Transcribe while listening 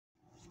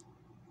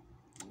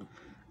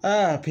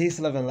Peace,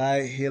 love, and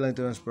light, healing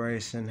through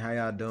inspiration. How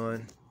y'all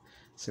doing?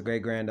 It's a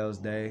great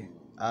Grandos day.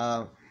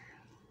 I'm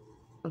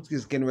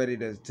just getting ready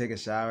to take a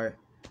shower.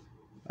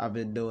 I've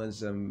been doing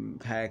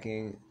some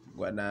packing,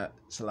 whatnot.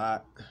 It's a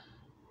lot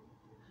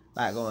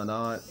going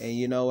on. And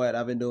you know what?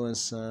 I've been doing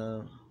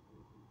some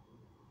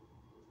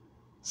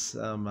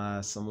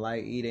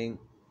light eating,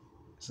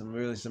 some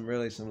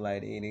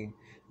light eating.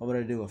 I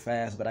wanted to do a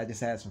fast, but I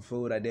just had some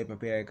food I did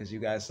prepare because you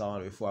guys saw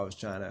it before. I was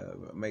trying to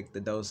make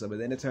the dosa, but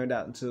then it turned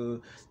out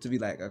to be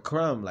like a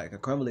crumb, like a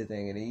crumbly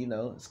thing, and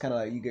it's kind of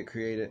like you get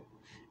creative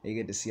and you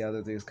get to see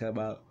other things come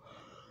out.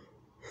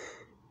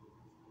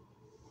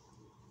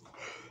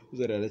 Was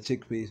it the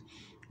chickpeas?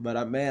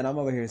 But man, I'm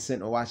over here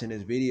sitting and watching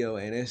this video,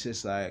 and it's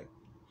just like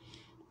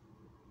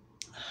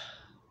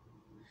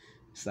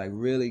it's like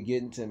really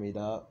getting to me,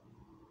 dog.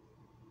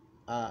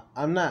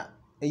 I'm not.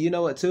 And you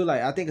know what too?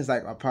 Like I think it's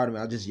like a part of me.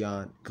 I just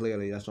yawned.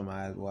 Clearly, that's why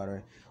my eyes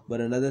watering.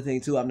 But another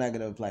thing too, I'm not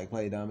gonna like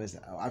play dumb. Is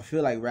I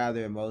feel like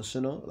rather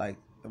emotional. Like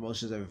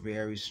emotions are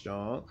very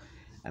strong,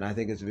 and I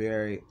think it's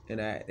very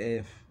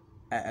inactive.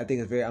 I think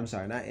it's very. I'm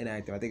sorry, not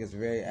inactive. I think it's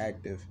very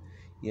active.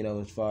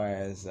 As far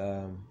as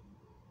that's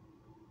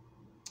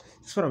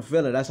what I'm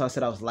feeling. That's why I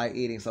said I was light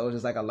eating. So it's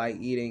just like a light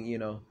eating.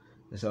 And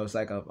so it's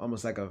like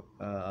almost like a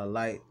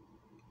light,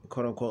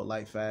 quote unquote,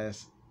 light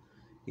fast.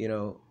 You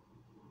know,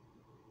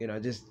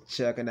 just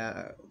checking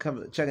out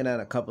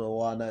a couple of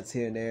walnuts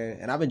here and there.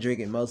 And I've been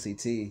drinking mostly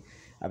tea.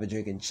 I've been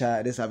drinking chai.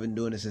 I've been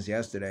doing this since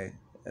yesterday.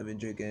 I've been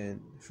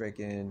drinking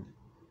freaking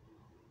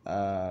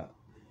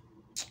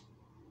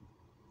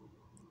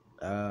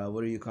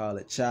what do you call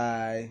it?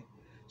 Chai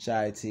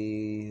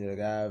tea,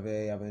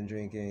 agave. I've been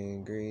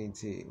drinking green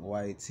tea,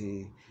 white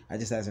tea. I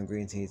just had some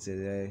green tea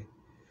today.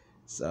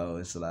 So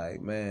it's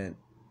like, man,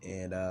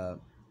 and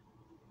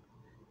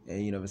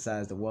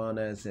besides the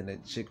walnuts and the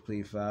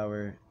chickpea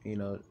flour,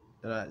 not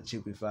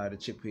chickpea flour, the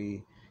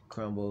chickpea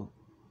crumble.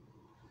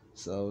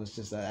 So it's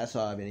just that's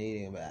all I've been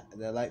eating. But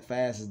the light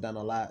fast has done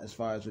a lot as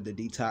far as with the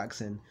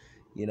detoxing,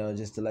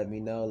 just to let me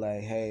know,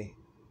 like, hey,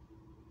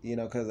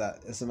 because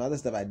some other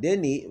stuff I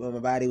didn't eat when my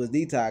body was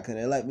detoxing.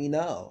 It let me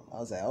know. I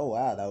was like, oh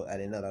wow, I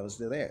didn't know that was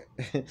still there.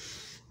 But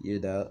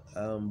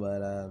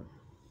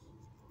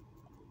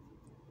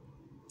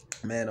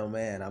man, oh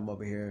man, I'm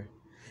over here.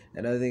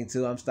 Another thing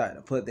too, I'm starting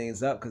to put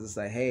things up because it's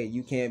like, hey,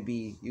 you can't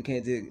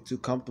get too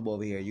comfortable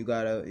over here. You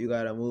gotta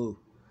move.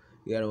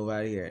 You gotta move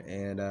out of here.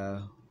 And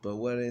but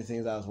one of the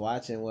things I was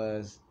watching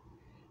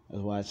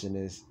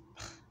this.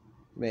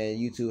 Man,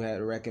 YouTube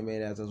had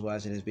recommended as I was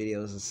watching this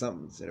video, was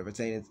something that are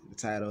pertaining to the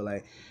title,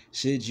 like,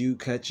 should you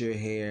cut your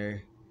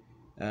hair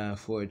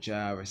for a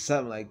job or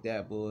something like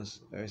that,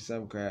 bulls, or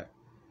some crap.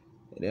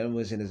 And then I'm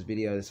watching this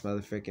video, this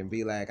motherfucking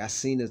be like, I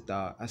seen this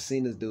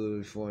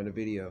dude before in the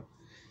video.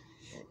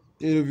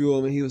 Interview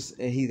him,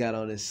 and he got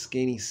on this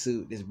skinny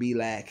suit. This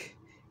B-Lack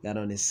got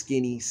on this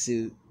skinny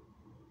suit,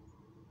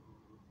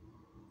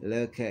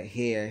 low cut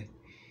hair,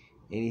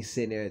 and he's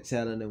sitting there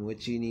telling them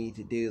what you need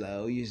to do. Like,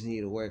 oh, you just need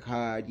to work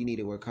hard. You need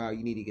to work hard.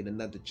 You need to get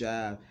another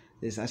job.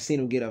 I seen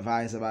him get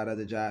advice about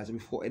other jobs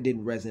before. It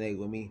didn't resonate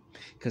with me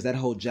because that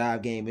whole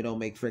job game, it don't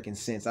make freaking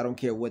sense. I don't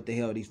care what the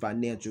hell these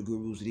financial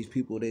gurus, these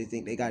people, they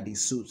think they got these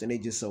suits and they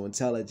just so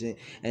intelligent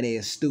and they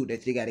astute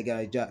that they got to get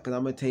a job. Because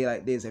I'm going to tell you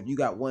like this. If you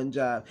got one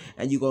job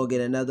and you go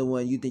get another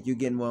one, you think you're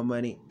getting more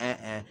money.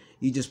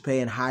 You just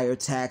paying higher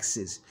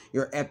taxes.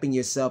 You're epping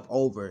yourself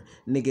over.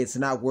 Nigga, it's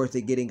not worth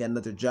it getting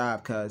another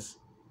job because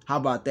how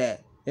about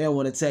that? They don't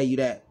want to tell you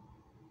that.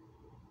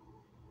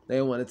 They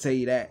don't want to tell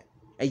you that.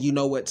 And you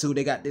know what, too?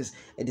 They got this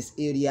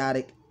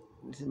idiotic,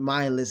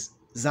 mindless,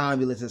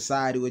 zombie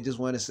society who just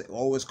want to say,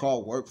 oh, it's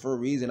called work for a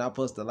reason. I'm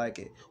supposed to like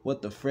it.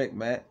 What the frick,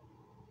 man?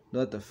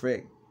 What the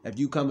frick? If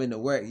you come into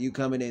work, you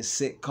coming in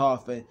sick,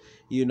 coughing,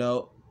 you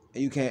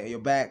can't, your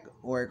back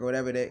work or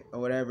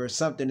whatever,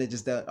 something that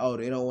just, they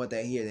don't want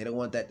that here. They don't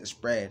want that to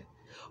spread.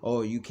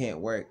 Oh, you can't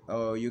work.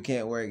 Oh, you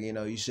can't work.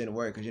 You shouldn't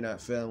work because you're not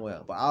feeling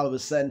well. But all of a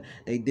sudden,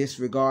 they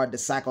disregard the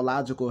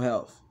psychological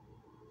health.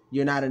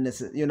 You're not in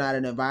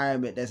an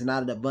environment that's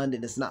not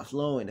abundant, that's not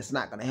flowing, that's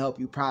not gonna help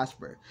you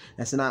prosper.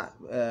 That's not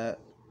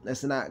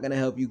gonna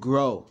help you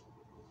grow.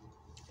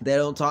 They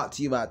don't talk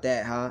to you about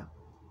that, huh?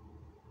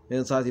 They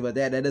don't talk to you about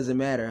that. That doesn't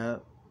matter, huh?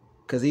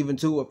 Because even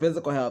too with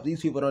physical health,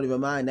 these people don't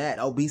even mind that.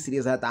 Obesity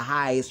is at the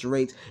highest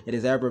rate it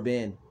has ever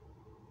been.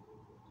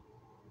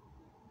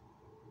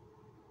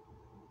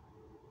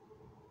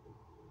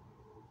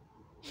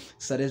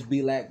 So this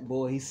B-Lack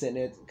boy, he's sitting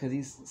there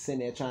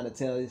trying to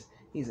tell us.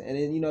 And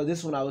then,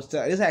 this one I was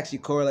telling, this actually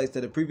correlates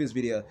to the previous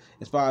video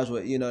as far as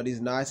what, these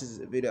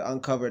narcissists, video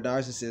uncovered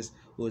narcissist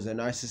who was a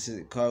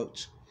narcissistic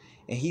coach.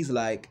 And he's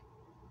like,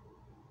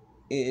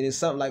 it is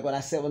something like what I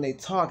said when they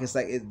talk, it's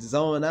like it's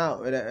zoned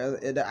out.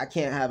 I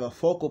can't have a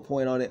focal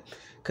point on it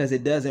because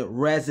it doesn't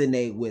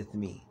resonate with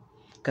me.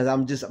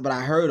 But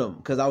I heard him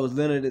because I was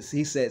listening to this.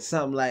 He said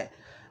something like,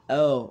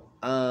 I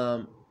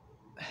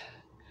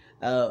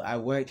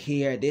worked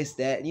here, this,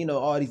 that,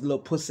 all these little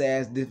pussy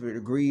ass different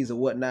degrees or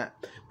whatnot.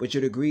 But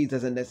your degrees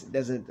doesn't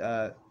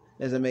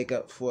make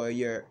up for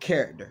your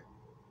character.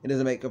 It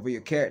doesn't make up for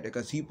your character,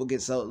 because people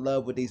get so in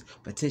love with these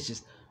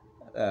fictitious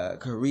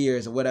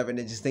careers or whatever, and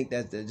they just think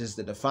that just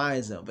that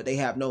defines them, but they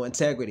have no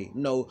integrity,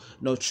 no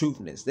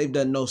truthness. They've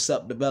done no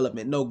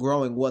self-development, no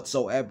growing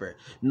whatsoever,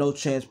 no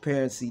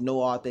transparency,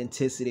 no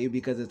authenticity,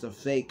 because it's a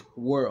fake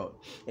world.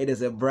 It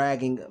is a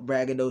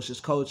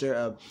braggadocious culture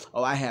of,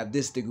 oh, I have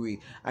this degree,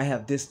 I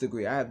have this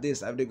degree, I have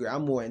this, I have degree,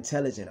 I'm more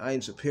intelligent, I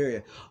am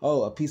superior.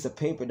 Oh, a piece of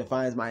paper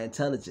defines my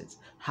intelligence.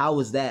 How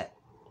is that?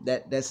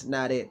 That's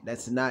not it.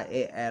 That's not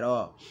it at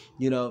all.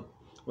 You know,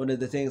 one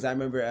of the things I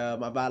remember,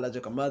 my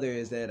biological mother,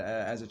 is that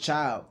as a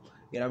child,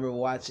 I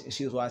remember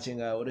she was watching,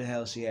 what the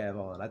hell she have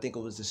on? I think it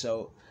was the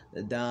show,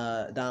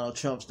 Donald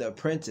Trump's The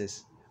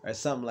Apprentice or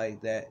something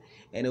like that.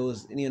 And it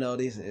was,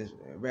 these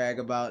brag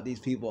about these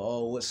people,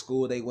 oh, what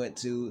school they went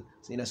to,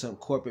 some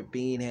corporate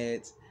bean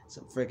heads,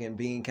 some freaking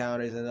bean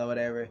counters and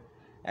whatever,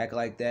 act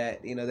like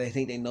that. They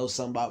think they know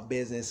something about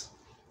business.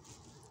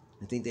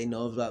 I think they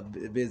know about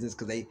business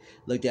because they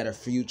looked at a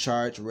few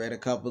charts, read a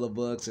couple of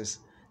books.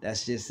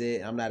 That's just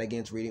it. I'm not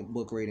against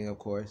book reading, of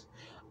course.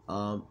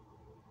 Being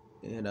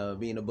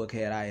a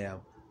bookhead, I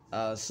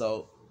am.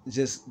 So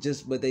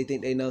but they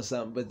think they know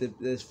something. But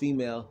this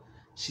female,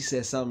 she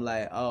said something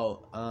like,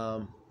 "Oh,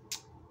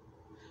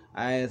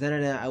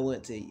 I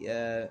went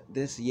to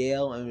this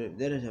Yale, and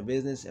then into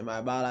business." And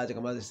my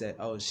biological mother said,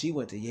 "Oh, she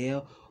went to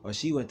Yale, or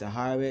she went to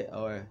Harvard,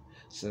 or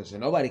so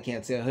nobody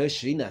can't tell her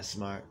she not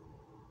smart.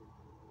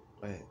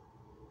 Right?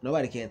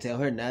 Nobody can't tell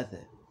her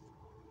nothing."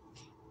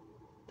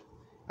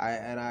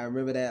 I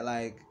remember that,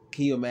 like,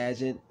 can you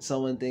imagine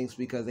someone thinks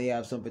because they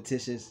have some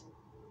fictitious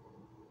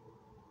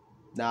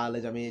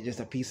knowledge, just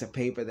a piece of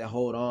paper that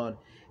hold on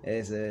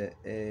as a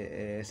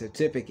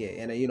certificate,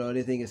 and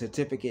they think a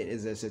certificate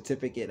is a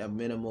certificate of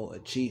minimal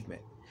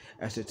achievement,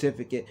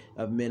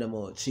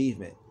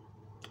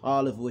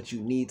 all of what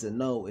you need to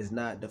know is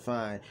not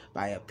defined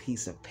by a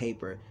piece of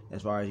paper.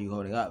 As far as you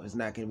holding up, it's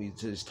not going to be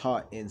just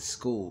taught in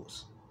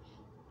schools.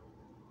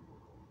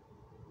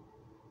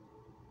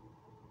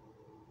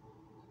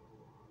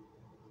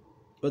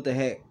 What the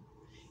heck?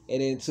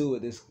 And then too,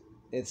 this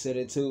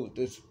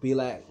be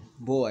like,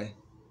 boy,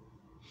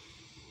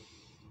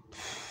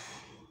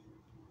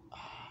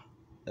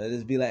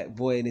 this be like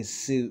boy in his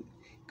suit,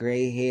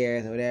 gray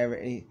hairs or whatever.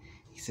 And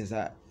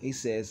he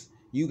says,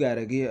 you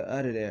gotta get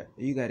out of there.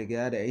 You gotta get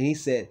out of there. And he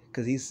said,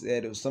 because he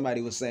said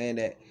somebody was saying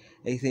that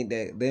they think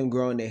that them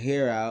growing their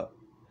hair out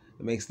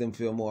makes them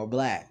feel more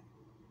black.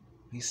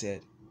 He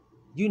said,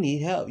 you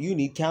need help. You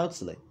need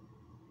counseling.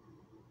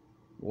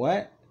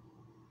 What?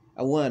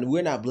 One,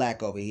 we're not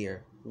black over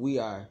here. We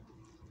are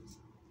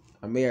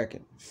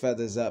American.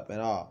 Feathers up and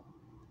all.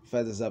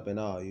 Feathers up and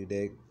all, you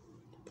dig?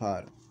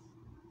 Pardon.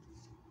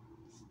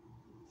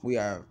 We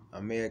are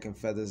American,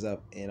 feathers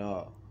up and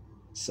all.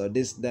 So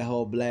that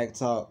whole black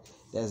talk,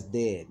 that's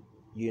dead,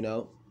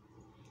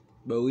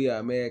 But we are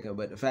American.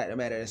 But the fact of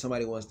the matter is,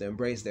 somebody wants to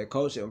embrace their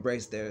culture,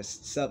 embrace their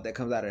stuff that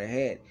comes out of their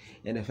head.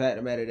 And the fact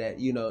of the matter that,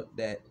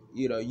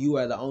 you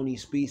are the only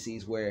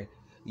species where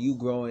you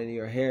growing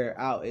your hair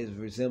out is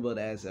resembled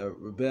as an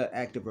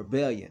act of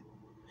rebellion.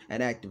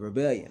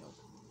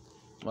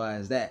 Why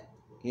is that?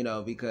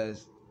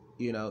 Because,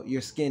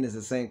 your skin is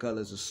the same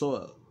color as the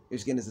soil. Your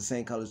skin is the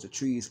same color as the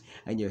trees,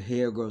 and your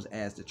hair grows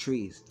as the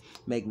trees.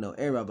 Make no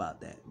error about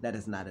that. That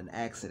is not an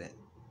accident.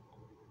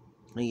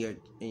 And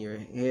your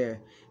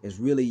hair is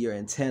really your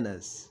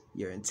antennas.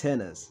 Your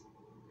antennas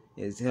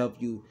is to help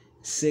you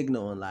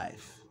signal in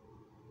life.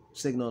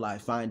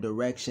 Find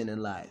direction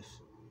in life.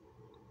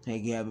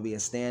 And you have to be a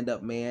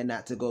stand-up man,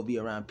 not to go be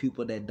around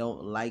people that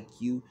don't like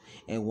you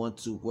and want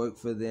to work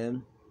for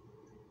them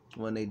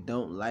when they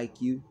don't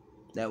like you.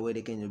 That way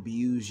they can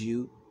abuse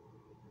you.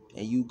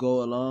 And you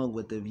go along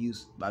with the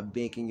abuse by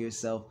making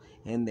yourself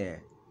in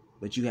there.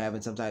 But you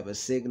having some type of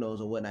signals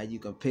or whatnot, you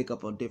can pick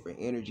up on different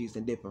energies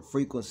and different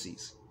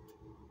frequencies.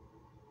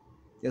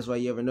 That's why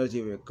you ever notice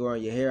you're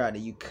growing your hair out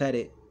and you cut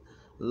it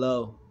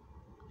low,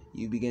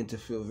 you begin to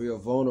feel real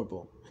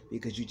vulnerable.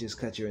 Because you just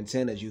cut your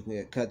antennas, you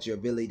can cut your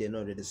ability in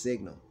order to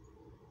signal.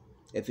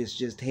 If it's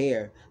just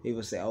hair,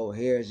 people say, oh,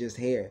 hair is just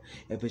hair.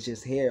 If it's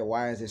just hair,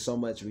 why is there so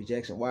much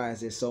rejection? Why is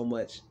there so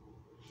much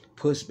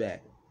pushback?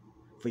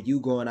 For you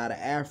growing out of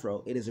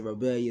afro, it is a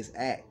rebellious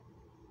act.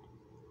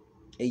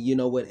 And you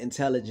know what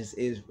intelligence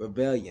is?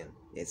 Rebellion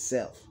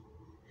itself.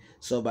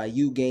 So by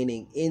you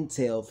gaining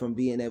intel from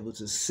being able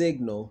to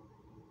signal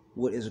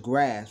what is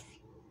grasped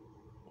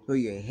through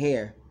your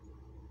hair,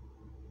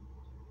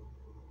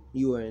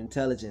 you are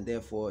intelligent,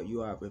 therefore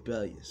you are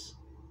rebellious.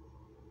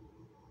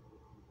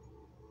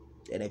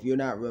 And if you're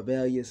not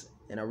rebellious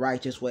in a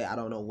righteous way, I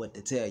don't know what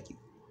to tell you.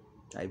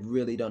 I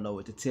really don't know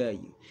what to tell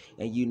you.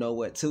 And you know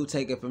what, too,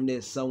 take it from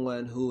this,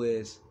 someone who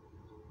is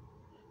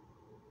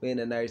in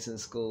a nursing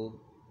school,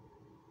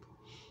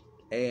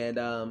 and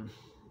I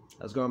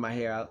was growing my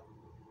hair out,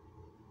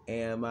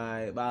 and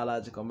my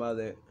biological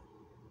mother,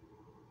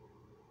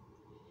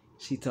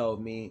 she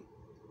told me,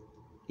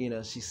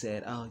 she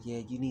said, oh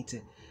yeah, you need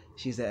to,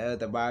 she's at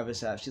the barber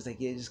shop. She's like,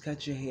 yeah, just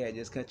cut your hair.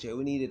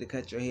 We needed to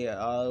cut your hair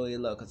all the way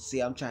low. Cause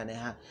see, I'm trying to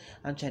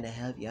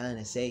help you.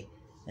 And say,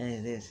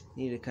 And this,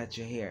 you need to cut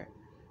your hair.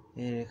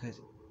 You need to cut.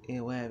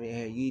 What happened to your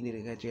hair? You need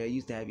to cut your hair. You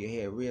used to have your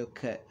hair real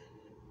cut.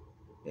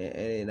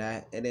 And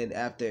then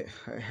after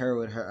her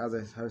with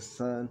her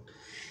son,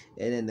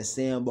 and then the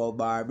Sambo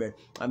barber.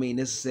 I mean,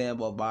 this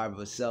Sambo barber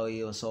was so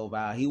ill, so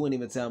vile. He wouldn't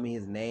even tell me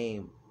his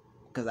name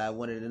because I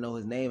wanted to know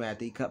his name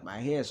after he cut my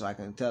hair, so I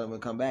can tell him to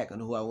come back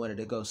and who I wanted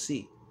to go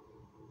see.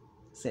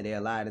 Said they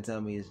lied and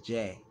tell me it's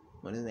Jay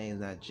when his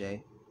name's not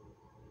Jay.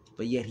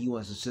 But yet he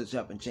wants to switch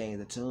up and change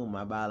the tune.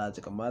 My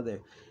biological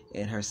mother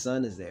and her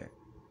son is there.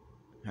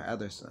 Her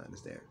other son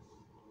is there.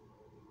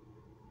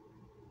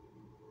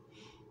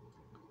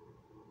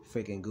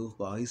 Freaking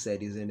goofball. He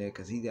said he's in there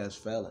because he got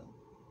felon.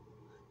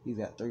 He's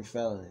got 3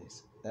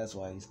 felonies. That's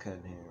why he's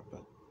cutting hair.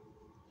 But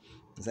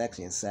it's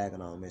actually in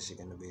Saginaw,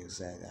 Michigan, to be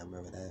exact. I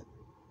remember that.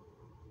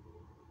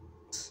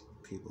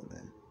 People,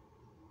 man.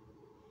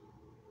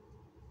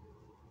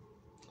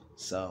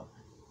 So,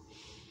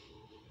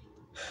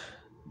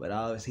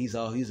 but he's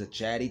a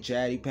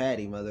chatty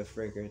patty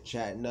motherfucker,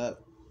 chatting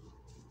up.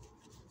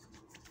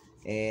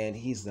 And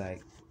he's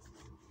like,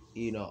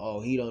 you know, oh,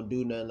 he don't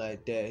do nothing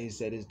like that. He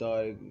said his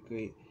daughter,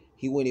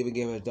 he wouldn't even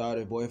give his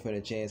daughter's boyfriend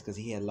a chance because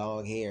he had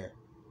long hair.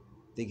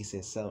 I think he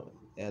said something.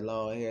 That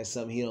long hair,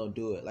 something, he don't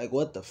do it. Like,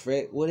 what the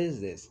frick? What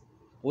is this?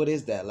 What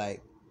is that?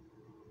 Like,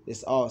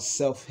 it's all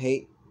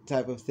self-hate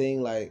type of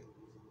thing. Like,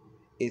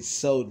 it's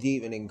so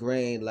deep and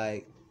ingrained.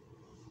 Like,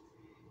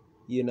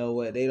 you know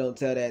what? They don't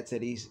tell that to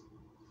these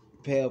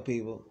pale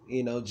people.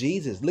 You know,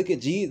 Jesus. Look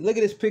at Jesus. Look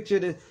at this picture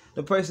of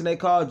the person they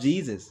call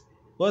Jesus.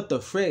 What the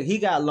frick? He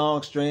got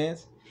long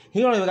strands.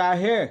 He don't even got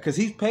hair because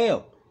he's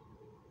pale.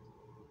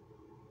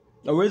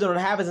 Original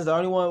inhabitants is the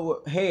only one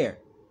with hair.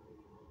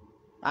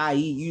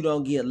 I.e., you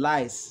don't get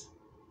lice.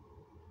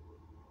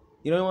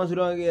 You're the only ones who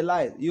don't get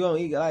lice. You don't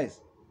eat lice.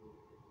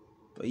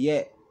 But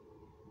yet,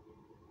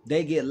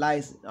 they get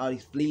lice, all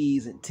these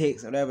fleas and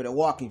ticks and whatever. They're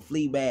walking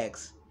flea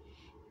bags.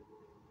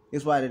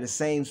 That's why they're the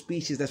same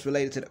species that's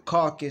related to the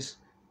caucus.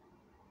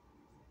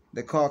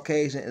 The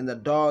Caucasian, and the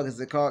dog is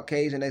the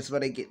Caucasian. That's why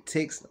they get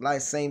ticks.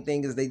 Lice, same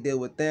thing as they deal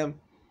with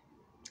them.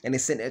 And they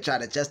sit there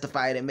trying to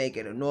justify it and make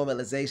it a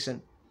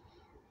normalization.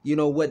 You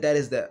know what? That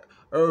is the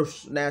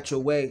Earth's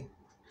natural way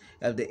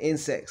of the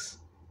insects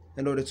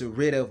in order to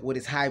rid of what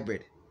is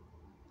hybrid.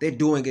 They're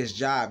doing its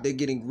job. They're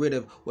getting rid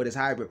of what is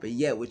hybrid. But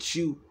yet with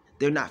you,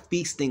 they're not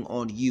feasting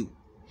on you.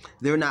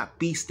 They're not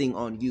feasting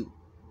on you.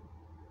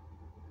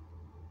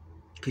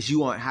 Because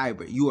you aren't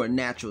hybrid. You are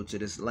natural to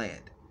this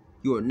land.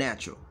 You are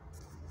natural.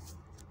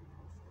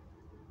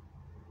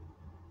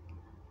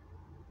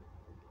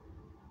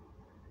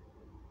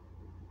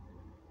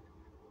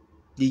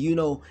 Do you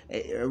know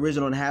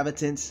original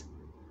inhabitants'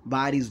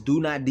 bodies do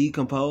not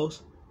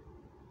decompose?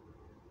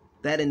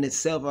 That in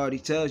itself already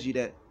tells you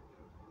that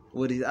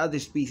with these other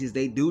species,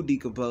 they do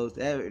decompose.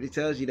 That already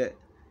tells you that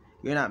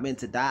you're not meant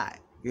to die.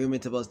 You're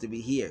meant supposed to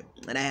be here.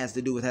 And that has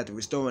to do with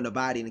restoring the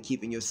body and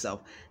keeping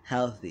yourself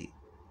healthy.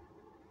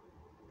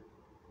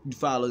 You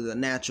follow the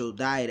natural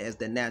diet as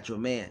the natural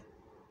man,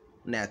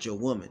 natural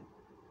woman.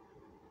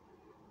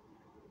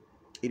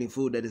 Eating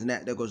food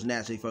that goes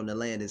naturally from the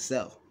land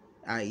itself,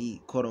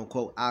 i.e.,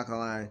 quote-unquote,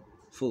 alkaline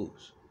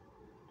foods.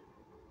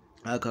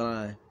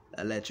 Alkaline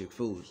electric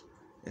foods.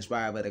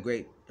 Inspired by the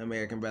great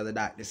American brother,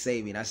 Dr.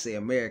 Sabian. I say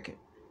American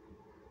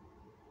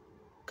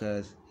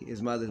because his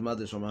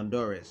mother's from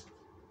Honduras.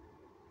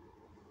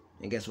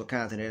 And guess what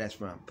continent that's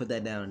from? Put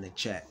that down in the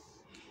chat.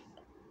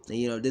 And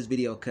you know, this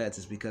video cuts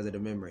is because of the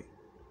memory.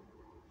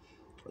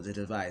 It was a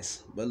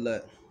device. But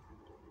look.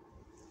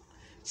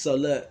 So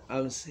look,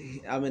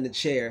 I'm in the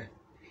chair.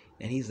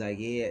 And he's like,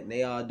 yeah, and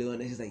they all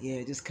doing it. He's like,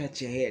 yeah, just cut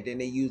your hair. Then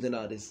they using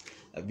all this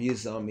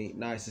abuse on me,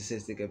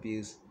 narcissistic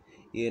abuse,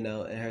 you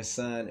know. And her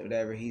son,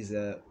 whatever, he's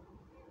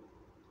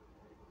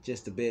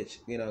just a bitch,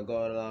 you know,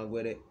 going along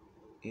with it,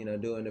 you know,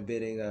 doing the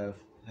bidding of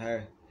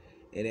her.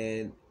 And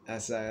then I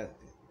saw,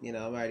 you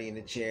know, I'm already in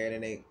the chair,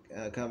 and then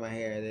they cut my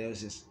hair, and it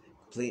was just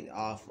completely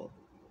awful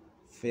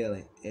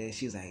feeling. And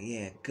she's like,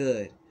 yeah,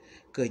 good.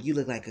 You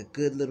look like a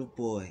good little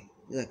boy.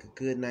 You look like a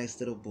good, nice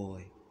little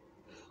boy.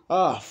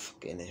 Oh,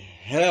 fucking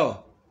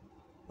hell.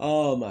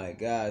 Oh, my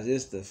God.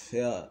 Just the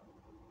feel.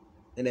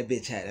 And that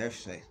bitch had her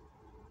face.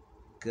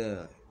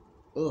 Good.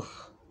 Ugh.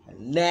 A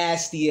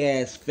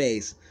nasty-ass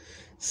face.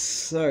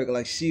 Circle.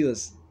 Like she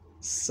was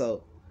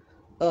so...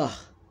 Ugh.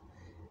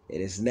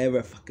 It is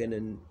never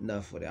fucking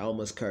enough with it. I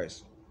almost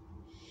cursed.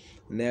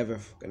 Never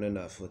fucking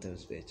enough with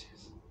those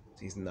bitches.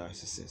 These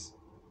narcissists.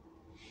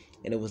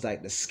 And it was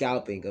like the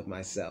scalping of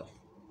myself.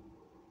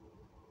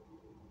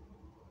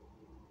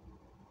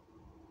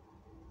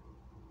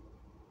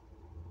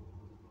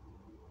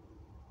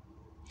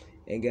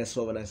 And guess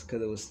what?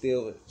 Because it was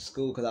still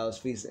school, because I was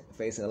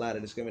facing a lot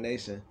of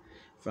discrimination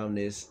from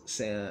this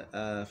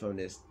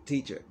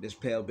teacher, this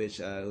pale bitch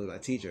who was my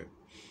teacher.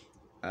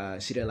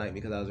 She didn't like me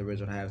because I was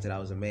original habitat. I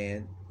was a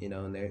man, you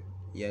know, and they're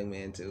young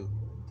man too,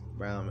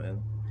 brown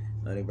man,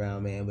 only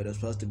brown man. But it was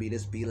supposed to be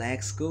this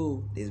black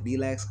school,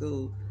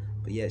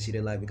 But yet she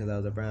didn't like me because I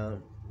was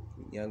a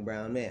young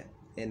brown man.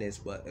 And it's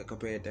but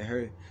compared to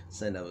her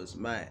son that was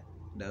my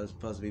that was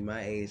supposed to be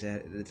my age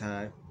at the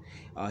time.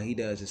 All he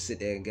does is sit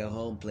there and go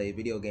home, play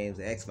video games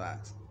and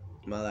Xbox.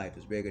 My life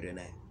is bigger than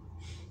that.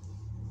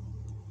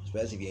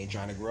 Especially if you ain't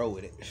trying to grow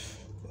with it.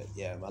 But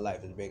yeah, my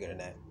life is bigger than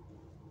that.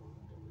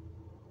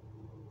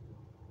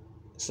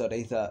 So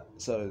they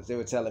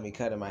were telling me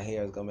cutting my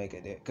hair was gonna make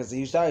it there. Because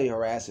he started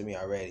harassing me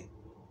already.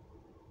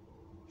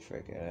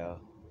 Freaking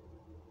hell.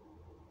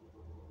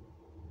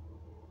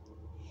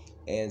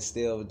 And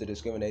still with the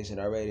discrimination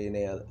already, and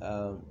they,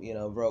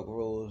 broke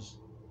rules.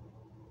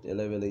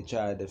 Deliberately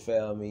tried to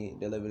fail me.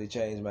 Deliberately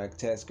changed my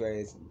test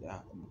grades,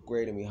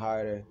 graded me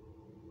harder,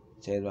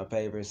 changed my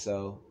papers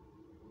so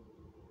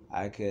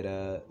I could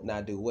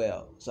not do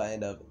well. So I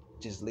ended up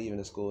just leaving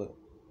that school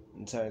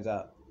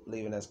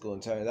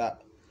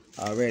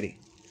already.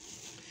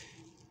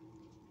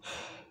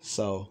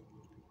 So,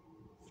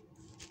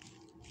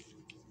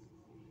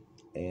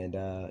 and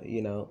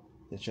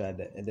they tried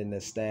to, and then the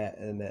staff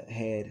and the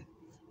head,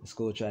 the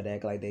school tried to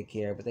act like they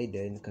cared, but they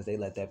didn't, because they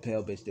let that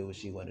pale bitch do what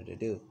she wanted to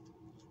do.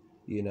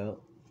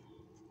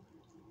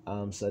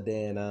 So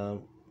then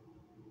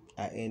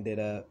I ended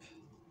up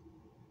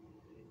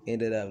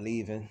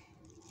leaving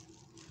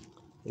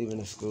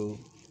the school,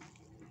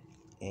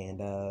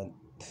 and I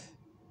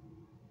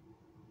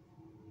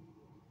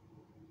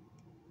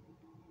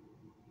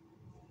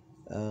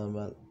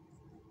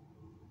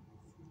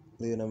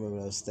leaving. I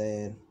remember I was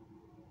staying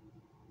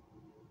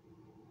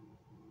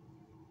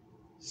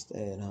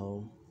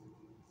home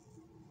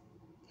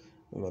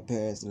with my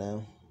parents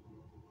now.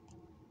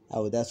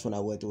 That's when I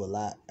went through a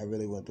lot. I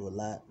really went through a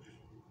lot.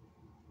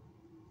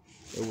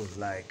 It was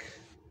like,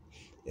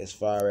 as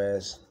far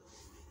as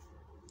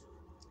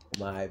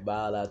my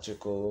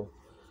biological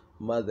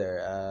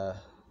mother,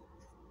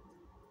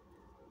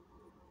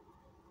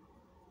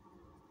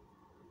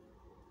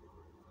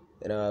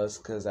 when I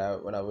was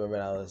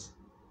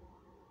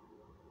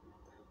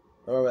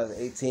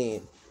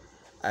 18,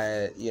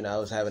 I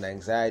was having an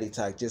anxiety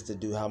attack just to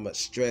do how much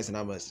stress and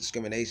how much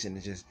discrimination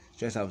and just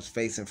stress I was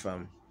facing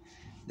from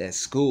that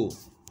school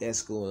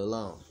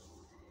alone.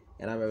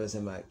 And I remember I was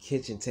in my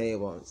kitchen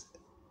table,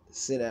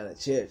 sitting down in a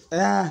chair,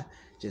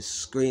 just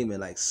screaming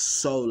like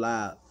so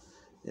loud.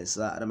 It's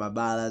loud. And my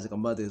biological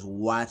mother is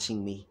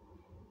watching me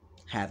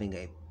having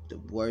the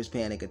worst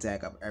panic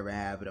attack I've ever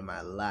had in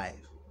my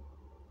life.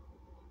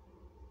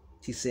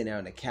 She's sitting there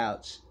on the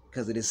couch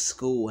because of this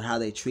school, how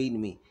they treating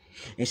me.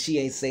 And she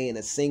ain't saying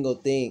a single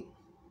thing.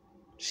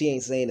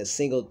 She's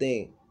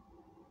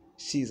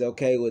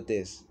okay with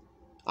this.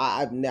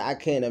 I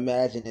can't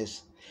imagine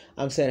this.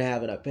 I'm sitting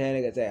having a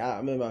panic attack.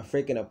 I'm in my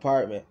freaking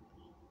apartment,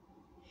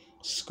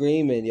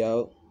 screaming,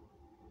 yo.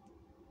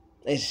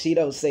 And she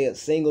don't say a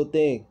single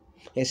thing.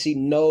 And she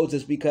knows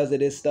it's because of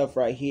this stuff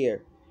right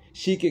here.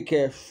 She could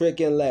care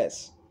freaking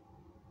less.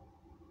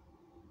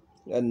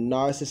 A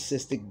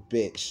narcissistic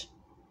bitch.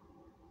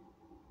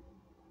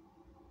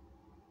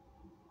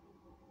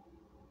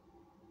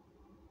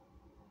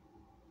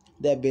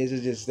 That bitch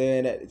is just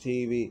staring at the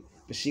TV.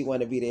 But she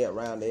want to be there,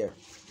 around there.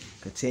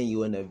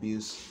 Continuing the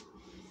abuse.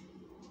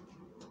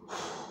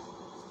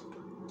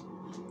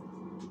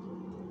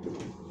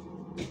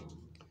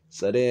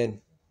 So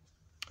then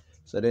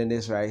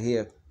this right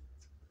here.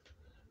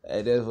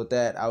 And then with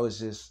that, I was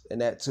just, and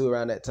that too,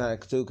 around that time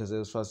too, because it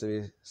was supposed to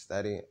be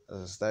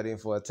studying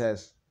for a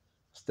test.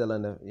 Still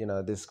in the,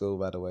 this school,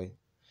 by the way.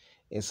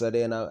 And so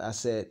then I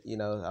said,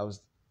 I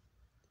was,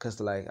 because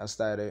like I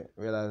started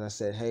realizing, I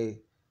said,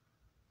 hey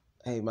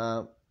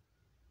mom.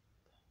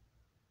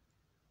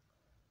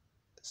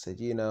 I said,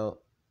 when I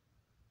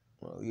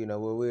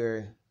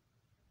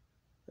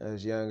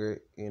was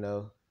younger, when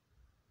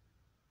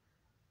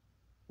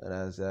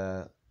I was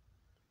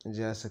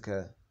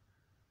Jessica,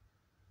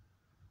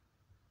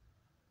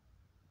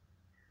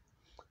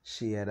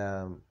 she had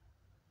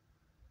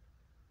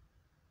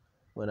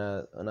when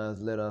I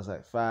was little, I was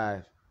like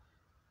 5.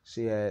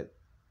 She had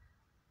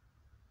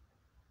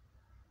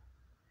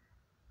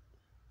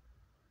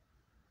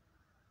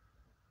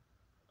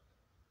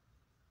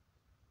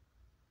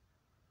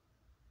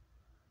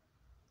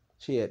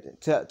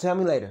tell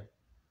me later.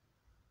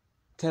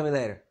 Tell me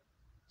later.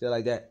 Just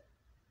like that.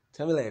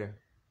 Tell me later.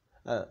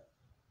 I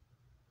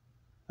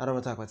don't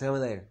want to talk about it. Tell me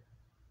later.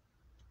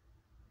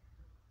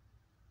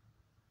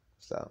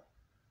 So,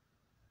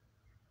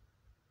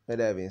 with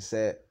that being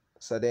said,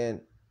 so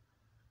then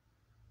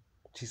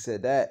she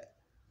said that,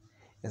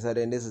 and so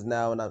then this is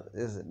now now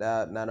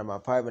in my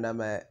apartment.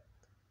 I'm at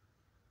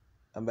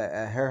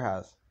her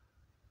house,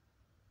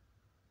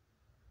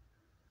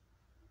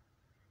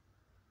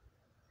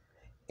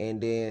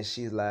 and then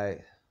she's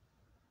like,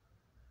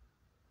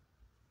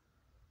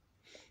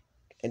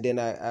 and then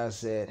I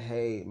said,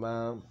 hey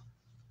mom,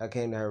 I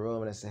came to her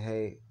room and I said,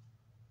 hey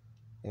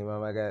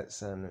mom, I got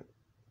something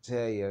to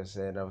tell you. I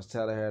was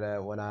telling her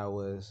that when I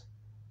was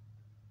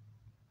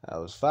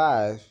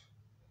 5,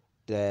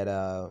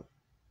 that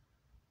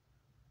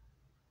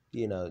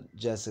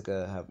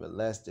Jessica had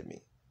molested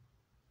me.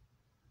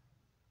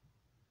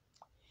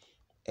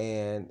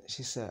 And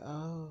she said,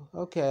 oh,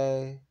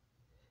 okay.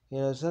 You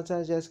know,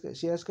 sometimes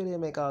Jessica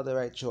didn't make all the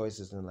right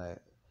choices, and like,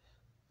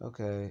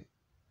 okay,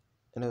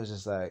 and it was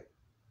just like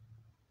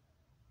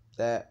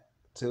that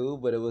too,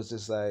 but it was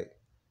just like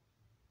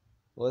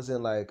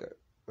wasn't like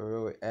a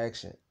real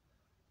action.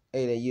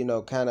 And then, you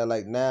know, kind of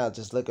like now,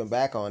 just looking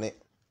back on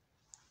it,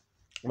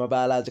 my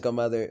biological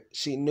mother,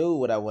 she knew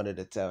what I wanted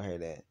to tell her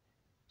then.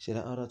 She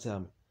said, "Oh, don't tell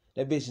me."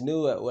 That bitch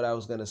knew what I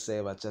was gonna say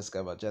about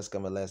Jessica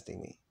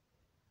molesting me.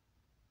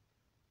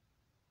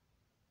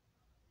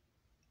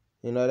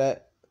 You know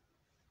that?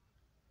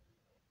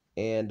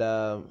 And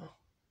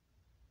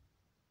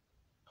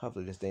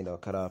hopefully this thing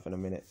don't cut off in a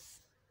minute.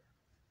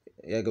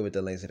 Yeah, go with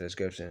the links in the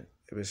description.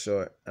 It was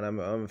short, and I'm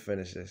gonna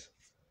finish this.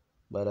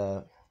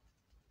 But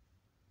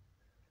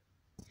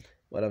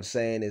what I'm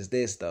saying is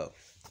this though.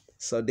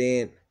 So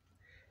then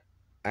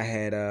I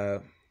had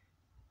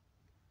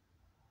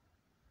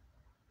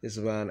this is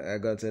when I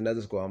go to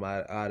another school. I'm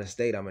out of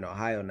state. I'm in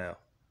Ohio now.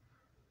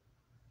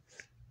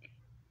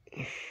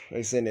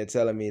 They sitting there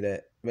telling me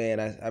that, man,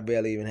 I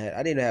barely even had,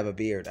 I didn't even have a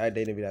beard. I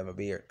didn't even have a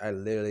beard. I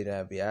literally didn't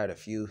have a beard. I had a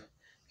few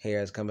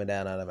hairs coming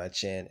down out of my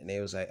chin. And they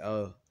was like,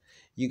 oh,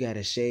 you got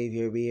to shave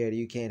your beard.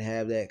 You can't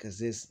have that because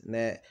this and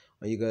that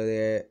when you go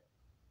there.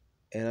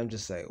 And I'm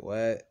just like,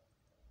 what?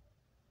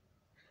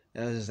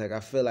 And I was just like, I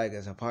feel like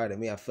it's a part of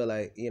me. I feel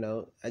like, you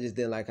know, I just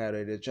didn't like how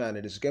they're trying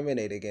to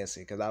discriminate against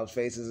me because I was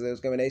facing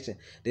discrimination.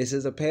 This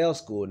is a Pale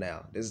school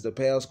now. This is the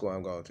Pale school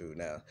I'm going through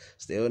now.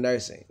 Still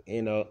nursing,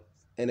 you know.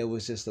 And it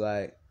was just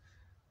like,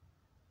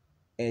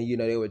 and, you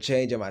know, they were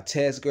changing my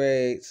test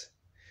grades,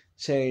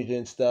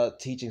 changing stuff,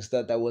 teaching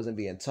stuff that wasn't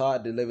being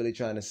taught, deliberately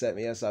trying to set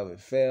me up so I would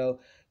fail,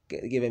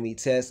 giving me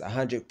tests,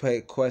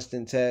 100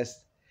 question test.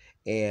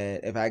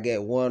 And if I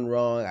get one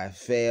wrong, I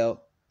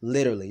fail.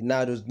 Literally.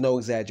 Now there's no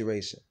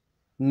exaggeration.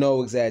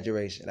 No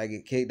exaggeration. I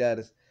get kicked out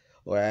of,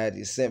 or I had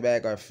to sent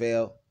back or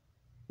fail.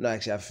 No,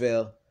 actually I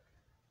failed.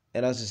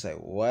 And I was just like,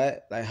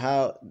 what? Like,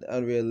 how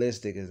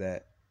unrealistic is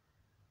that?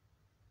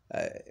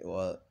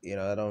 Well, you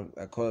know,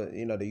 I quote,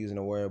 you know, they're using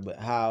the word, but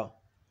how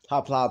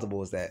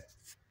plausible is that?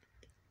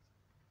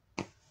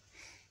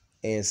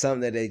 And something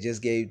that they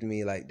just gave to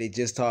me, like they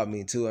just taught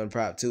me too,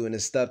 impromptu, and the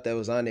stuff that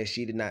was on there,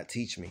 she did not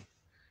teach me.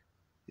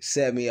 It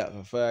set me up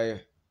for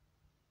failure.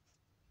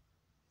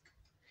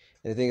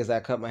 And the thing is, I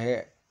cut my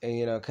hair, and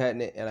you know,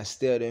 cutting it, and I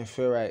still didn't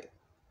feel right.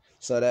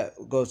 So that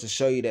goes to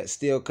show you that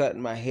still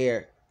cutting my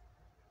hair,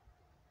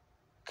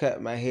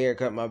 cut my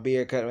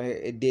beard, cut my hair,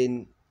 it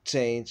didn't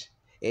change.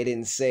 It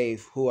didn't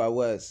save who I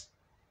was.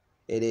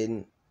 It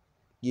didn't,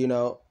 you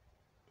know,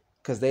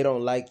 because they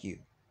don't like you.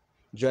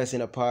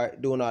 Dressing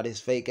apart, doing all these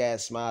fake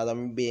ass smiles.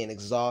 I'm being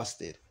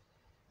exhausted.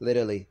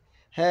 Literally.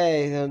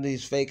 Hey,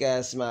 these fake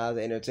ass smiles,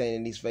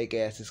 entertaining these fake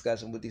ass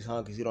discussions with these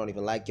hunkies. You don't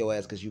even like your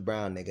ass because you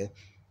brown, nigga.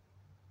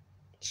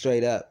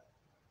 Straight up.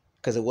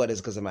 Because of what?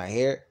 It's because of my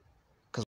hair?